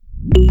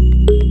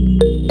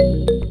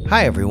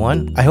Hi,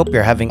 everyone. I hope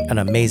you're having an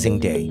amazing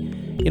day.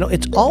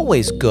 It's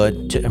always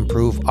good to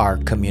improve our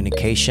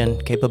communication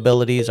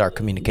capabilities, our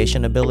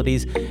communication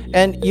abilities.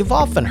 And you've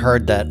often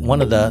heard that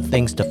one of the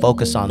things to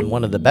focus on,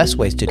 one of the best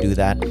ways to do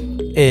that,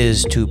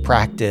 is to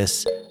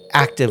practice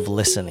active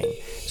listening.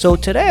 So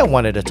today I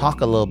wanted to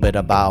talk a little bit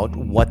about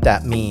what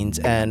that means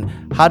and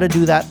how to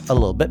do that a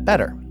little bit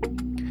better.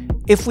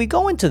 If we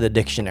go into the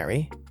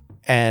dictionary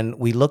and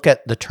we look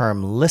at the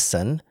term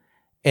listen,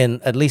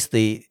 in at least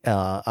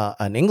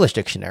an English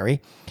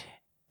dictionary,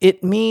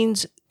 it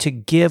means to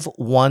give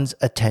one's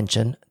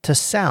attention to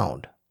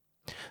sound.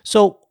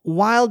 So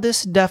while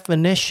this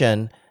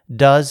definition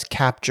does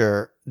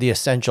capture the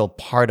essential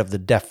part of the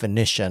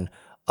definition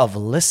of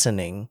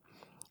listening,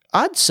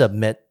 I'd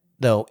submit,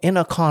 though, in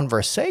a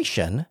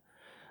conversation,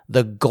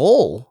 the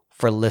goal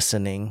for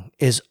listening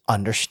is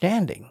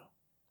understanding.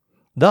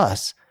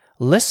 Thus,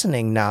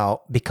 listening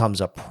now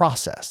becomes a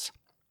process.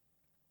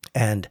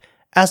 And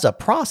as a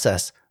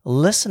process,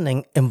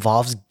 listening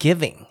involves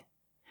giving.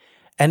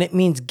 And it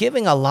means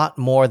giving a lot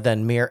more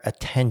than mere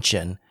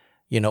attention,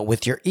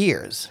 with your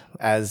ears,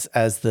 as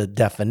the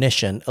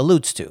definition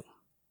alludes to.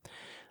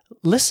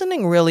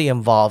 Listening really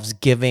involves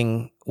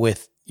giving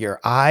with your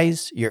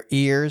eyes, your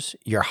ears,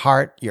 your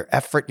heart, your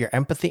effort, your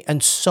empathy,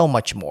 and so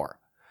much more.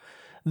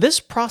 This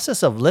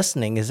process of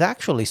listening is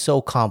actually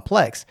so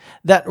complex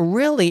that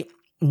really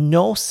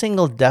no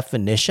single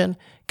definition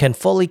can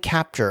fully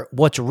capture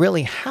what's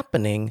really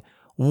happening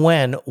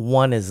when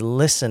one is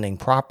listening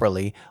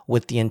properly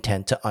with the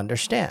intent to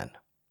understand.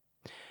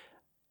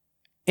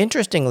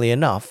 Interestingly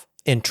enough,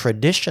 in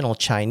traditional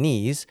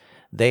Chinese,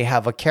 they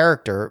have a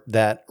character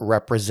that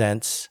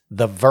represents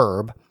the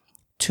verb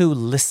to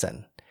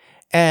listen.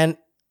 And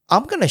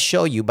I'm going to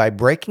show you by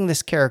breaking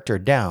this character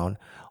down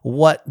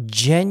what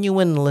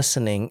genuine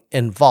listening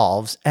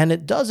involves, and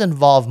it does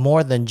involve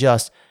more than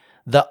just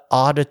the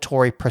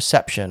auditory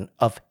perception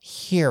of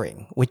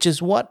hearing, which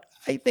is what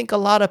I think a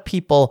lot of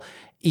people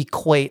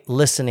equate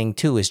listening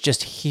to, is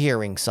just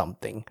hearing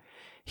something.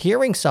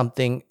 Hearing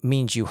something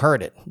means you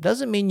heard it.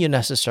 Doesn't mean you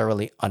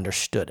necessarily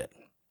understood it.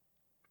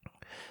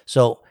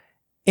 So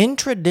in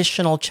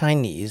traditional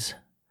Chinese,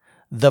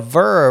 the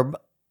verb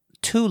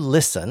to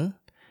listen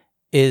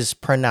is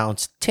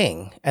pronounced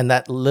ting, and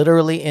that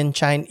literally in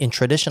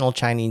traditional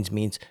Chinese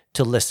means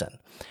to listen.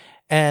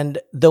 And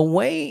the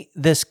way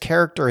this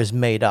character is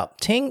made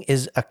up, ting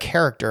is a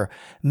character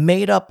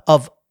made up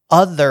of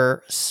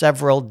other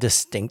several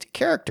distinct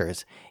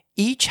characters,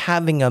 each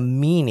having a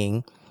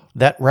meaning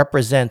that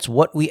represents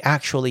what we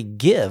actually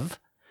give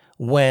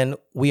when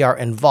we are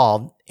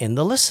involved in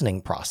the listening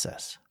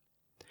process.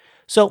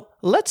 So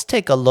let's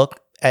take a look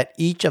at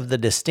each of the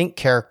distinct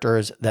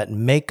characters that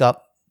make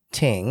up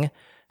ting,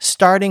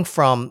 starting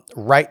from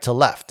right to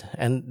left.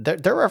 And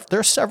there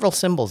are several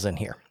symbols in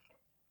here.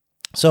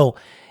 So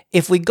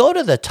if we go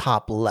to the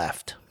top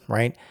left,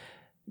 right,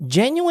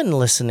 genuine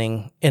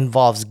listening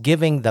involves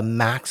giving the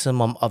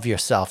maximum of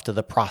yourself to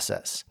the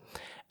process.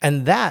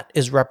 And that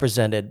is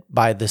represented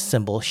by the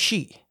symbol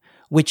shi,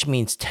 which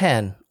means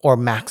 10 or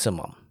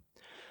maximum.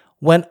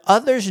 When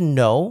others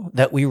know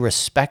that we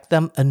respect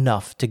them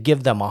enough to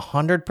give them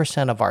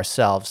 100% of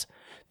ourselves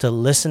to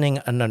listening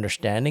and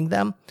understanding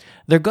them,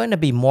 they're going to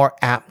be more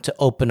apt to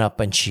open up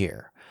and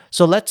share.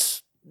 So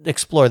let's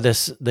explore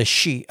the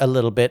shi a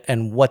little bit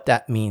and what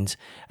that means.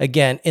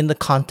 Again, in the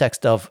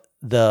context of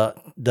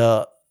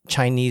the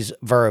Chinese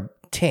verb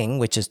ting,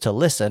 which is to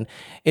listen,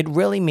 it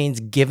really means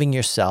giving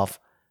yourself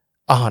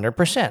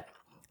 100%.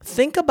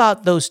 Think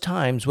about those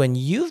times when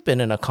you've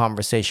been in a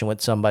conversation with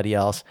somebody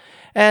else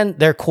and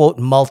they're, quote,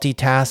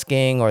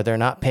 multitasking, or they're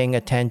not paying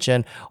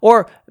attention,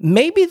 or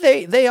maybe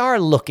they are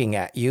looking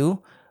at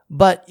you,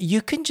 but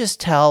you can just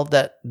tell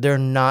that they're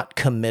not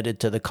committed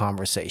to the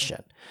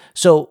conversation.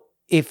 So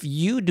if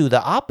you do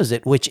the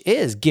opposite, which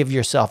is give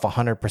yourself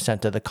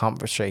 100% to the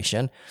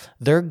conversation,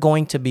 they're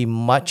going to be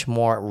much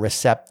more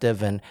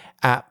receptive and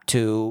apt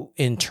to,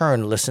 in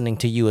turn, listening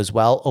to you as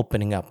well,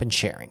 opening up and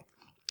sharing.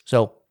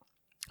 So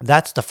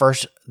that's the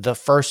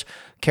first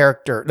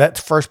character,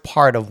 that's first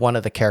part of one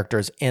of the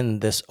characters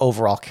in this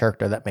overall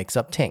character that makes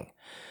up ting.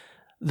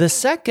 The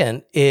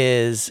second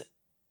is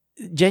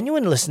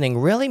genuine listening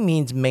really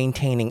means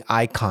maintaining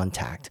eye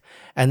contact,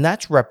 and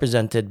that's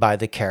represented by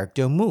the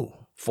character mu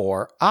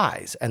for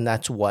eyes, and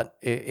that's what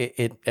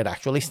it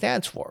actually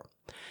stands for.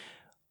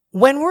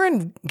 When we're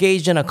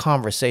engaged in a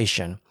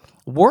conversation,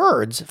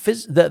 words,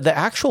 the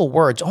actual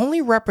words, only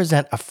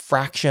represent a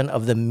fraction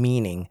of the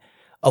meaning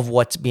of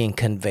what's being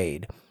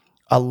conveyed.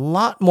 A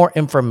lot more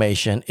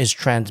information is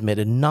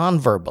transmitted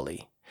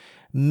non-verbally.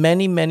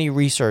 Many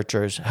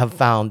researchers have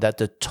found that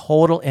the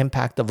total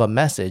impact of a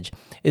message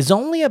is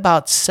only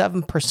about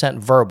 7%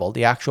 verbal,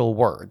 the actual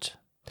words.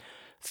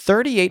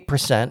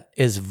 38%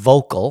 is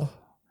vocal,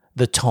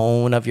 the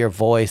tone of your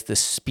voice, the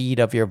speed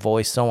of your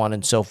voice, so on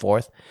and so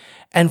forth.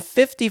 And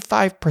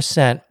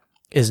 55%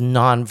 is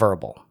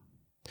nonverbal.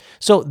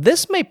 So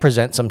this may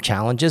present some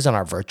challenges in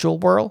our virtual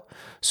world.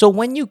 So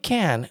when you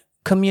can,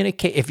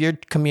 communicate. If you're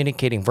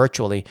communicating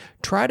virtually,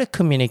 try to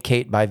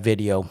communicate by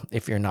video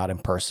if you're not in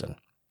person.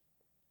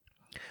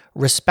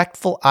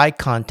 respectful eye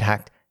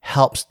contact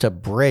helps to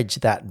bridge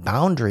that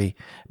boundary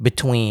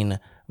between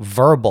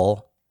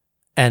verbal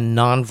and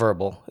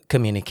nonverbal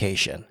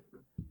communication.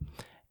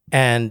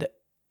 And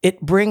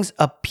it brings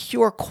a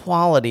pure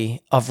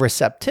quality of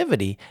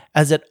receptivity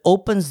as it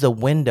opens the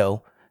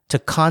window to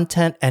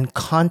content and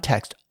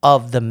context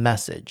of the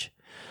message.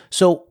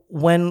 So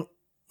when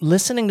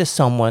listening to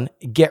someone,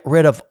 get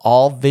rid of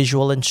all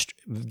visual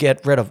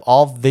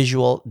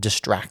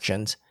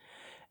distractions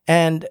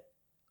and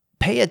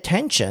pay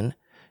attention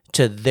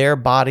to their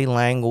body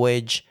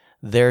language,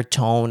 their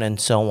tone, and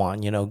so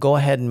on. Go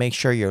ahead and make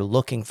sure you're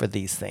looking for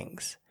these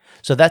things.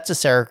 So that's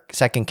the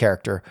second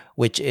character,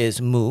 which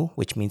is mu,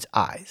 which means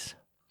eyes.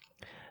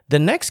 The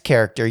next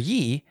character,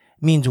 yi,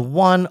 means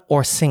one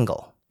or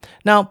single.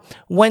 Now,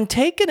 when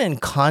taken in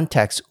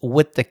context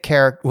with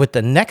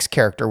the next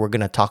character we're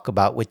going to talk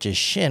about, which is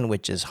shin,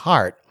 which is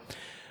heart,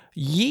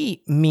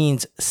 yi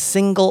means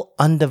single,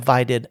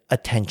 undivided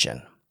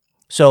attention.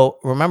 So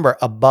remember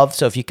above,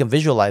 so if you can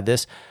visualize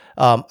this,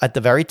 at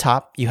the very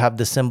top, you have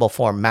the symbol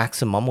for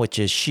maximum, which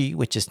is shi,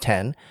 which is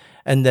 10,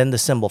 and then the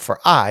symbol for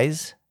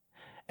eyes.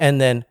 And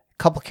then a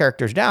couple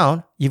characters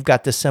down, you've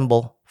got the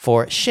symbol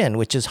for shin,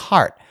 which is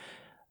heart.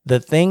 The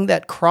thing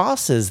that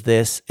crosses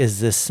this is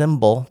this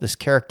symbol, this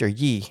character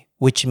yi,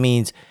 which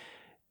means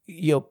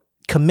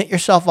commit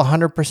yourself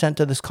 100%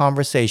 to this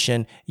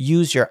conversation,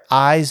 use your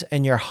eyes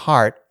and your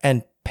heart,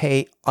 and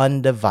pay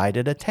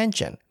undivided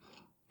attention.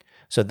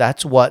 So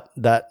that's what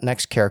that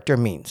next character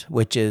means,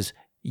 which is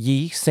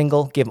yi,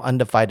 single, give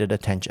undivided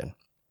attention.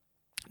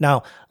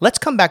 Now, let's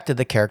come back to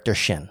the character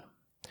shin.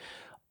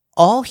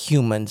 All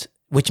humans,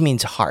 which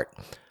means heart,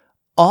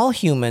 all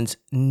humans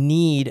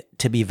need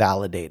to be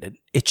validated.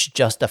 It's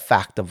just a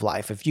fact of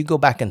life. If you go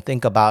back and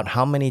think about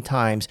how many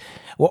times,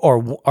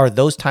 or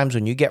those times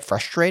when you get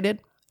frustrated,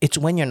 it's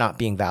when you're not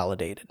being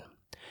validated.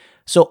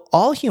 So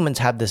all humans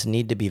have this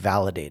need to be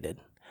validated.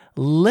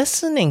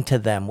 Listening to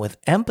them with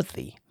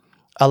empathy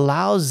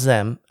allows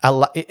them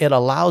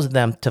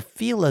to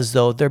feel as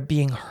though they're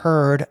being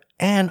heard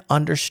and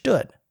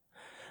understood.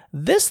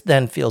 This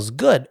then feels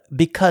good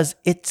because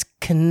it's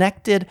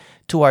connected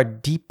to our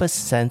deepest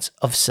sense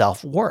of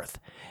self-worth.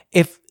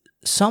 If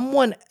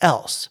someone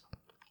else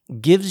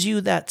gives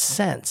you that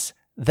sense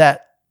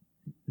that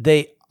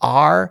they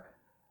are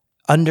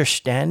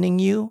understanding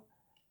you,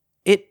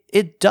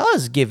 it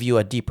does give you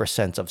a deeper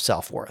sense of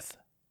self-worth.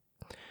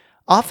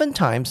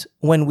 Oftentimes,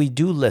 when we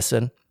do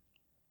listen,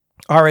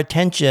 our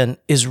attention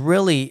is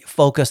really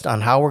focused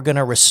on how we're going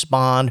to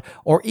respond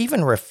or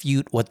even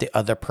refute what the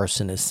other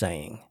person is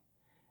saying.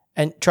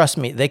 And trust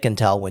me, they can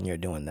tell when you're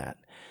doing that.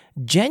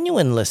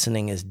 Genuine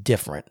listening is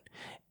different.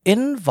 It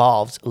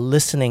involves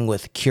listening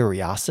with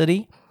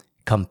curiosity,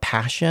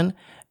 compassion,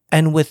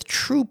 and with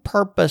true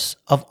purpose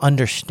of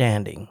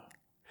understanding.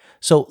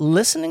 So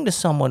listening to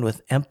someone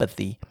with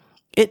empathy,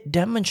 it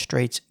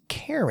demonstrates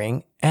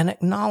caring and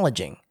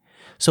acknowledging.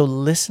 So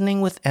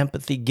listening with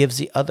empathy gives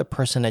the other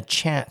person a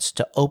chance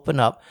to open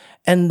up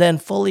and then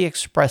fully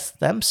express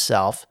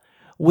themselves,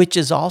 which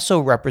is also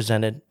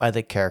represented by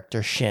the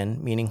character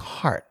shin, meaning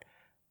heart,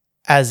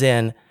 as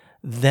in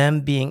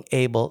them being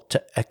able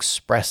to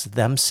express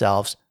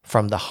themselves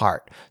from the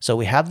heart. So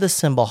we have the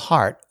symbol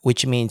heart,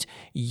 which means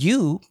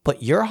you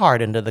put your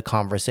heart into the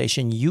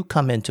conversation. You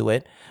come into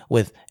it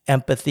with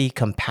empathy,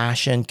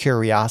 compassion,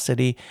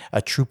 curiosity,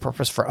 a true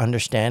purpose for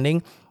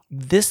understanding.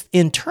 This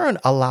in turn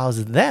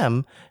allows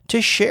them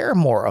to share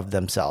more of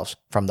themselves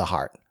from the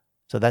heart.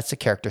 So that's the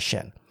character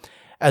shin.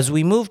 As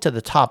we move to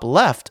the top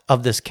left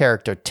of this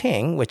character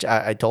ting, which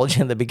I told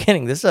you in the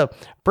beginning, this is a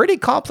pretty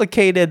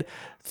complicated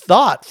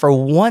thought for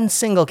one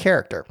single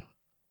character.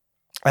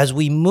 As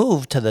we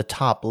move to the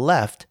top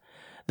left,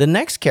 the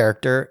next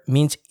character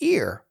means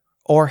ear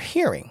or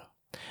hearing.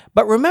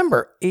 But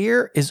remember,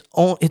 ear it's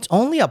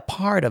only a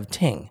part of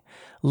ting.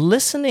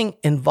 Listening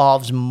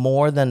involves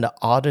more than the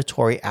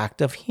auditory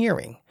act of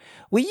hearing.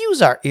 We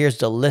use our ears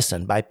to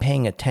listen by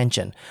paying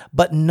attention,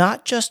 but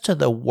not just to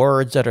the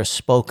words that are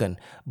spoken,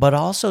 but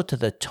also to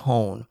the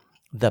tone,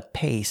 the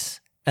pace,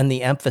 and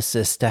the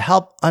emphasis to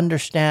help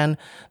understand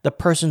the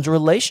person's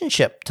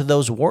relationship to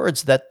those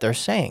words that they're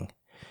saying.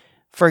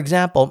 For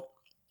example,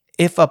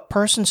 if a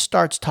person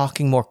starts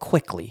talking more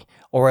quickly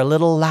or a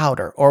little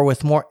louder or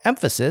with more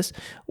emphasis,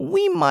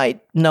 we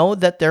might know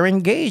that they're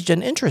engaged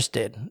and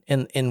interested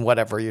in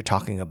whatever you're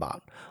talking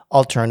about.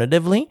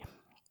 Alternatively,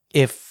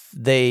 if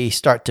they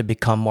start to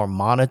become more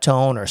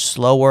monotone or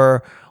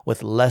slower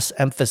with less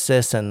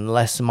emphasis and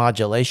less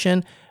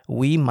modulation,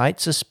 we might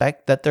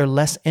suspect that they're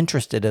less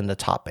interested in the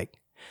topic.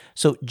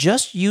 So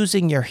just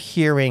using your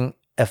hearing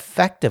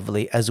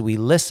effectively as we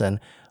listen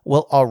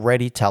will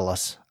already tell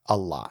us a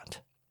lot.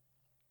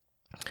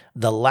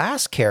 The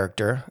last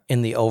character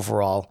in the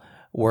overall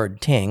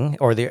word ting,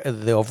 or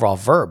the overall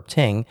verb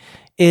ting,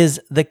 is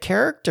the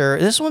character,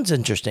 this one's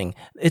interesting.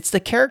 It's the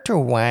character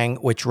wang,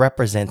 which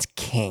represents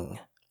king.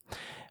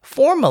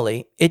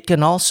 Formally, it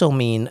can also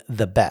mean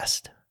the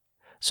best.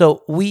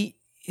 So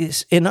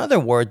in other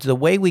words, the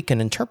way we can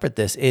interpret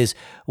this is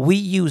we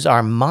use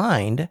our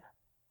mind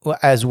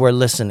as we're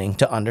listening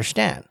to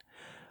understand.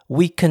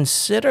 We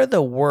consider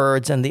the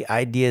words and the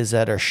ideas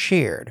that are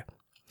shared,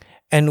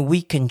 and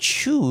we can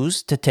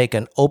choose to take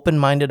an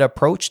open-minded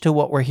approach to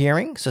what we're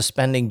hearing,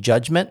 suspending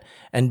judgment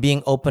and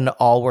being open to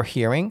all we're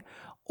hearing,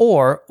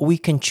 or we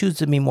can choose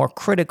to be more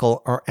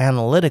critical or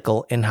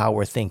analytical in how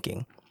we're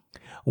thinking.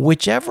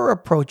 Whichever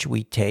approach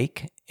we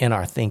take in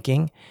our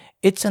thinking,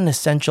 it's an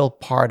essential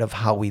part of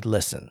how we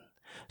listen.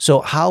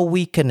 So how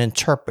we can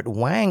interpret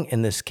Wang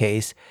in this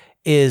case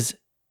is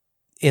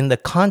in the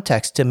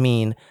context to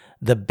mean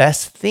the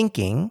best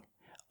thinking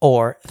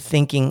or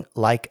thinking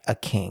like a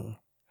king.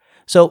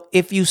 So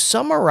if you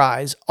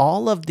summarize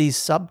all of these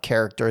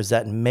sub-characters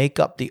that make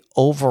up the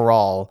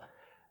overall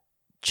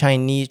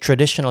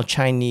traditional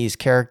Chinese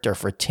character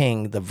for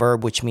ting, the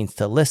verb which means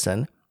to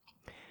listen,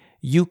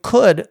 you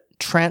could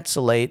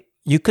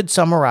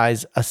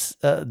summarize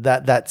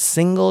that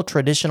single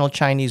traditional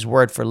Chinese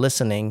word for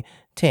listening,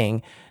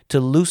 ting, to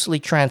loosely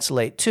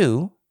translate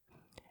to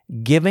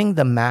giving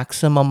the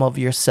maximum of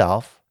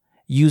yourself,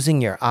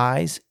 using your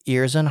eyes,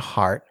 ears, and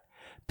heart,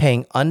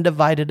 paying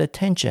undivided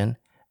attention,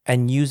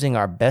 and using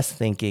our best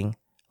thinking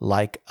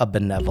like a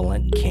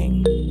benevolent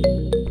king.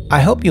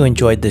 I hope you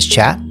enjoyed this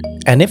chat,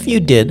 and if you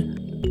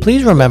did,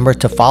 please remember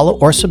to follow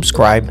or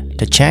subscribe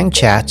to Chang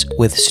Chats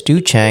with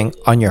Stu Chang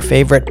on your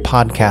favorite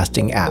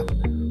podcasting app.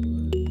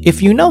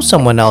 If you know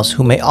someone else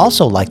who may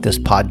also like this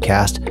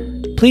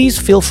podcast, please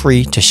feel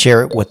free to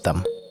share it with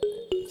them.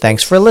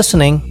 Thanks for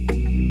listening.